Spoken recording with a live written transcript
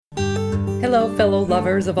Hello, fellow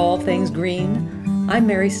lovers of all things green. I'm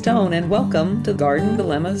Mary Stone, and welcome to Garden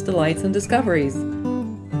Dilemmas, Delights, and Discoveries.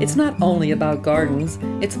 It's not only about gardens,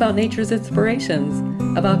 it's about nature's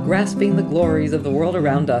inspirations, about grasping the glories of the world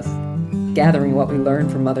around us, gathering what we learn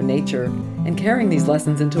from Mother Nature, and carrying these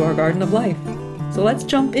lessons into our garden of life. So let's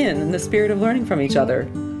jump in the spirit of learning from each other.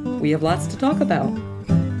 We have lots to talk about.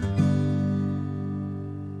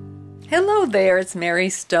 Hello there, it's Mary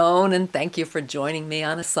Stone, and thank you for joining me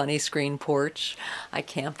on a sunny screen porch. I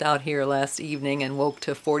camped out here last evening and woke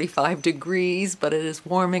to 45 degrees, but it is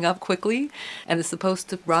warming up quickly, and it's supposed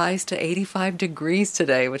to rise to 85 degrees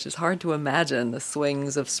today, which is hard to imagine, the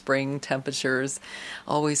swings of spring temperatures.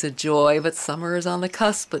 Always a joy, but summer is on the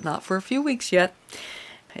cusp, but not for a few weeks yet.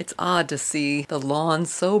 It's odd to see the lawn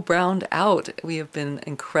so browned out. We have been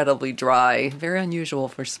incredibly dry, very unusual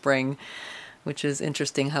for spring, which is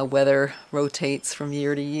interesting how weather rotates from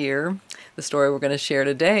year to year. The story we're going to share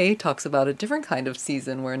today talks about a different kind of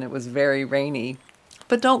season when it was very rainy.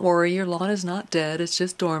 But don't worry, your lawn is not dead, it's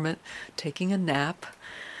just dormant, taking a nap.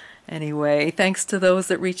 Anyway, thanks to those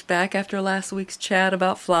that reached back after last week's chat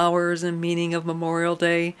about flowers and meaning of Memorial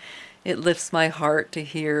Day. It lifts my heart to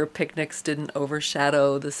hear picnics didn't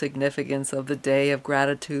overshadow the significance of the day of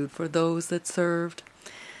gratitude for those that served.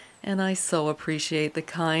 And I so appreciate the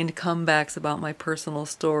kind comebacks about my personal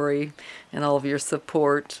story and all of your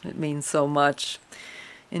support. It means so much.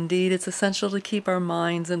 Indeed, it's essential to keep our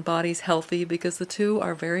minds and bodies healthy because the two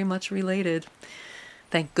are very much related.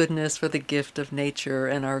 Thank goodness for the gift of nature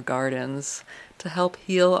and our gardens to help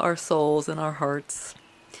heal our souls and our hearts.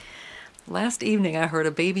 Last evening I heard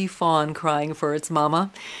a baby fawn crying for its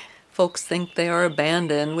mama. Folks think they are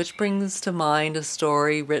abandoned, which brings to mind a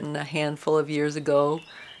story written a handful of years ago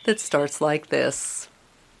that starts like this.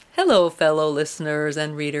 Hello, fellow listeners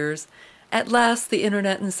and readers. At last, the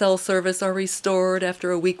internet and cell service are restored after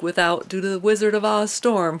a week without due to the Wizard of Oz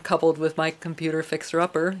storm, coupled with my computer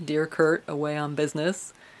fixer-upper, dear Kurt, away on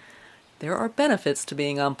business. There are benefits to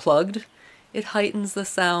being unplugged. It heightens the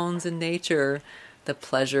sounds in nature, the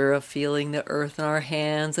pleasure of feeling the earth in our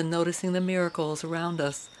hands and noticing the miracles around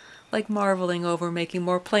us, like marveling over making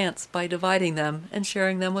more plants by dividing them and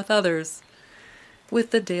sharing them with others.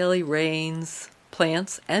 With the daily rains,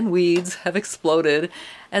 plants and weeds have exploded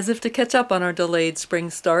as if to catch up on our delayed spring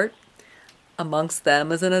start. Amongst them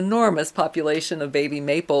is an enormous population of baby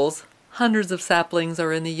maples. Hundreds of saplings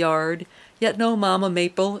are in the yard, yet no mama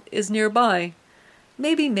maple is nearby.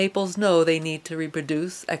 Maybe maples know they need to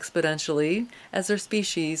reproduce exponentially as their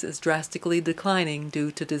species is drastically declining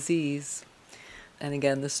due to disease. And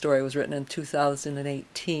again, this story was written in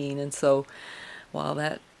 2018, and so while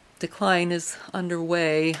that decline is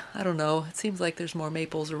underway, I don't know, it seems like there's more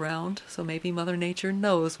maples around, so maybe Mother Nature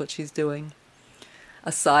knows what she's doing.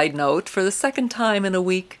 A side note, for the second time in a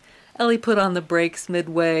week, Ellie put on the brakes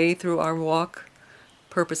midway through our walk,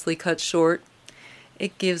 purposely cut short.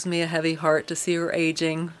 It gives me a heavy heart to see her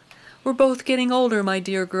aging. We're both getting older, my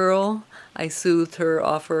dear girl. I soothed her,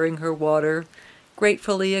 offering her water.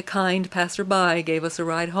 Gratefully, a kind passerby gave us a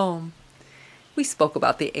ride home. We spoke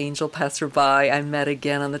about the angel passerby I met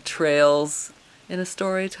again on the trails in a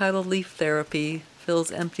story titled Leaf Therapy Fills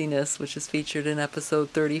Emptiness, which is featured in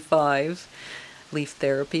episode 35, Leaf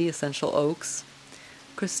Therapy, Essential Oaks.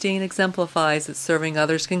 Christine exemplifies that serving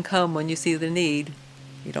others can come when you see the need.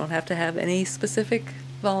 You don't have to have any specific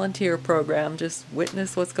volunteer program, just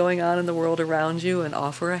witness what's going on in the world around you and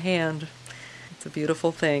offer a hand. It's a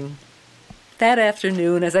beautiful thing. That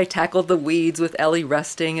afternoon, as I tackled the weeds with Ellie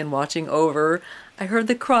resting and watching over, I heard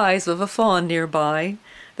the cries of a fawn nearby.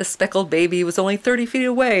 The speckled baby was only 30 feet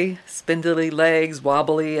away, spindly legs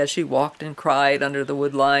wobbly as she walked and cried under the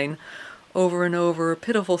woodline. Over and over,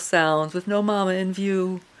 pitiful sounds with no mama in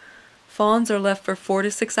view. Fawns are left for 4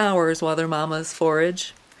 to 6 hours while their mamas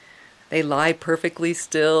forage. They lie perfectly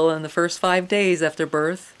still in the first 5 days after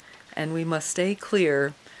birth, and we must stay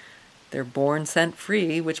clear. They're born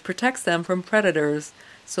scent-free, which protects them from predators,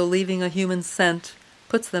 so leaving a human scent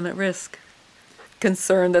puts them at risk.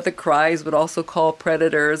 Concerned that the cries would also call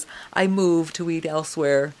predators, I moved to eat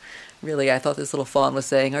elsewhere. Really, I thought this little fawn was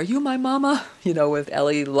saying, "Are you my mama?" With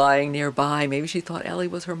Ellie lying nearby. Maybe she thought Ellie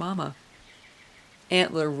was her mama.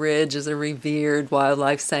 Antler Ridge is a revered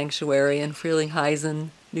wildlife sanctuary in Frelinghuysen,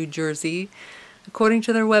 New Jersey. According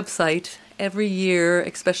to their website, every year,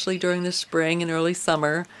 especially during the spring and early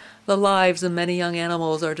summer, the lives of many young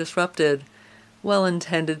animals are disrupted.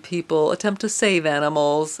 Well-intended people attempt to save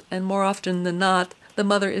animals, and more often than not, the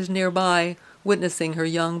mother is nearby, witnessing her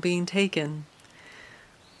young being taken.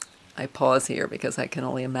 I pause here because I can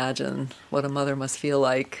only imagine what a mother must feel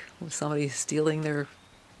like with somebody stealing their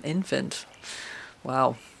infant.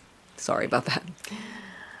 Wow. Sorry about that.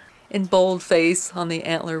 In boldface on the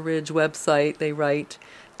Antler Ridge website, they write,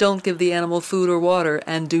 "Don't give the animal food or water,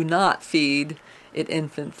 and do not feed it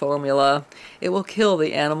infant formula. It will kill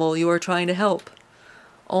the animal you are trying to help.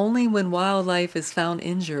 Only when wildlife is found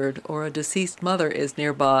injured or a deceased mother is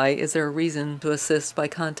nearby is there a reason to assist by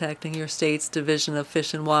contacting your state's Division of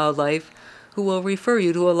Fish and Wildlife, who will refer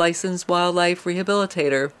you to a licensed wildlife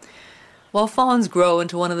rehabilitator. While fawns grow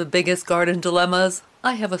into one of the biggest garden dilemmas,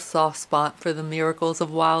 I have a soft spot for the miracles of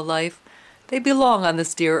wildlife. They belong on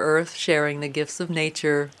this dear earth, sharing the gifts of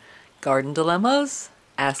nature. Garden dilemmas?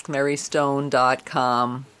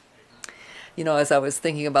 AskMaryStone.com." You know, as I was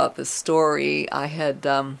thinking about this story, I had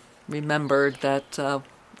remembered that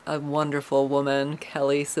a wonderful woman,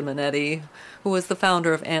 Kelly Simonetti, who was the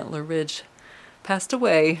founder of Antler Ridge, passed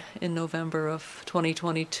away in November of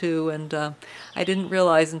 2022, and I didn't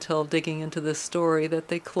realize until digging into this story that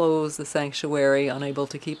they closed the sanctuary, unable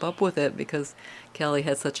to keep up with it because Kelly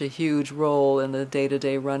had such a huge role in the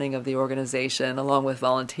day-to-day running of the organization, along with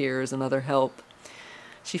volunteers and other help.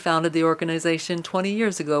 She founded the organization 20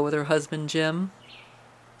 years ago with her husband, Jim.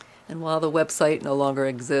 And while the website no longer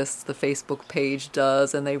exists, the Facebook page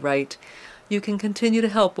does, and they write, "You can continue to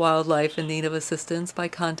help wildlife in need of assistance by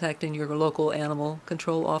contacting your local animal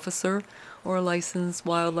control officer or a licensed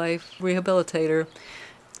wildlife rehabilitator."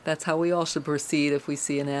 That's how we all should proceed if we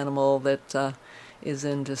see an animal that is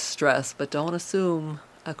in distress. But don't assume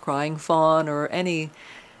a crying fawn or any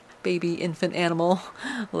baby infant animal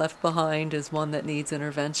left behind is one that needs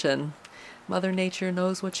intervention. Mother Nature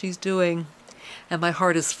knows what she's doing. And my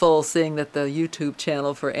heart is full seeing that the YouTube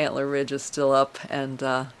channel for Antler Ridge is still up, and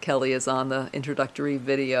Kelly is on the introductory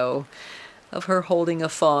video of her holding a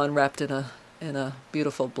fawn wrapped in a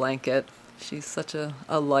beautiful blanket. She's such a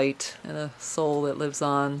light and a soul that lives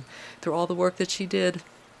on through all the work that she did.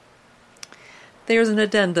 There's an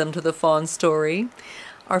addendum to the fawn story.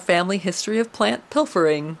 Our family history of plant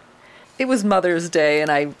pilfering. It was Mother's Day,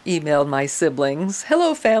 and I emailed my siblings.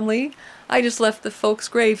 "Hello, family. I just left the folks'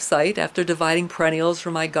 grave site after dividing perennials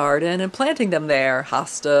from my garden and planting them there.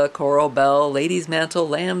 Hosta, coral bell, lady's mantle,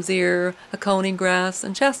 lamb's ear, a coney grass,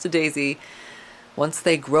 and Shasta daisy. Once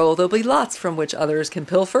they grow, there'll be lots from which others can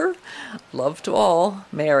pilfer. Love to all,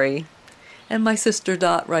 Mary." And my sister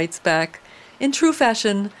Dot writes back, "In true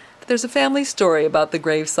fashion, there's a family story about the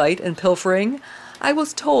grave site and pilfering. I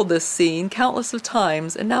was told this scene countless of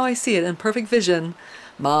times, and now I see it in perfect vision.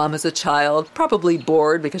 Mom, as a child, probably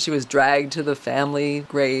bored because she was dragged to the family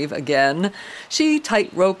grave again. She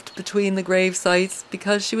tight-roped between the grave sites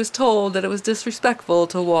because she was told that it was disrespectful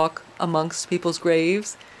to walk amongst people's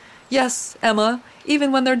graves. Yes, Emma,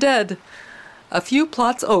 even when they're dead. A few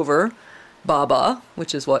plots over, Baba,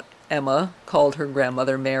 which is what Emma called her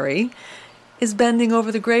grandmother Mary, is bending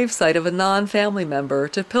over the gravesite of a non-family member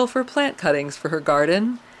to pilfer plant cuttings for her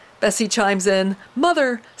garden. Bessie chimes in,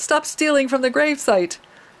 "Mother, stop stealing from the gravesite."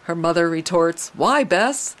 Her mother retorts, "Why,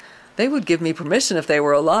 Bess? They would give me permission if they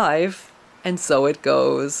were alive." And so it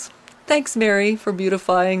goes. Thanks, Mary, for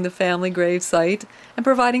beautifying the family gravesite and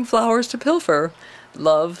providing flowers to pilfer.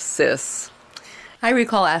 Love, Sis. I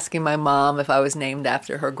recall asking my mom if I was named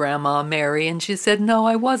after her grandma, Mary, and she said, "No,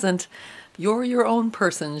 I wasn't. You're your own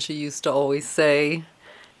person," she used to always say.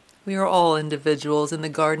 We are all individuals in the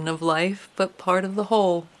garden of life, but part of the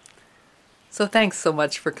whole. So thanks so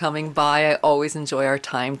much for coming by. I always enjoy our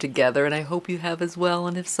time together, and I hope you have as well.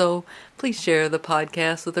 And if so, please share the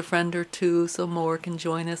podcast with a friend or two so more can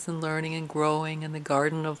join us in learning and growing in the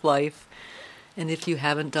garden of life. And if you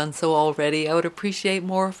haven't done so already, I would appreciate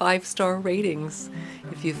more 5-star ratings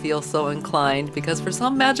if you feel so inclined, because for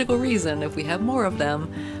some magical reason, if we have more of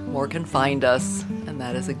them, more can find us, and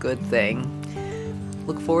that is a good thing.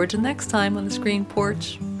 Look forward to next time on the Screen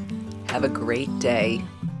Porch. Have a great day.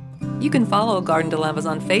 You can follow Garden Dilemmas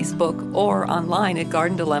on Facebook or online at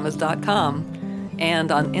gardendilemmas.com and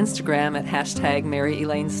on Instagram at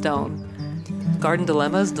 #MaryElaineStone. Garden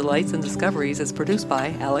Dilemmas, Delights, and Discoveries is produced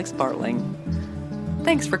by Alex Bartling.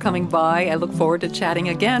 Thanks for coming by. I look forward to chatting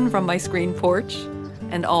again from my screen porch.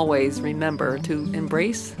 And always remember to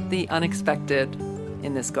embrace the unexpected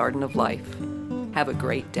in this garden of life. Have a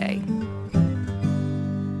great day.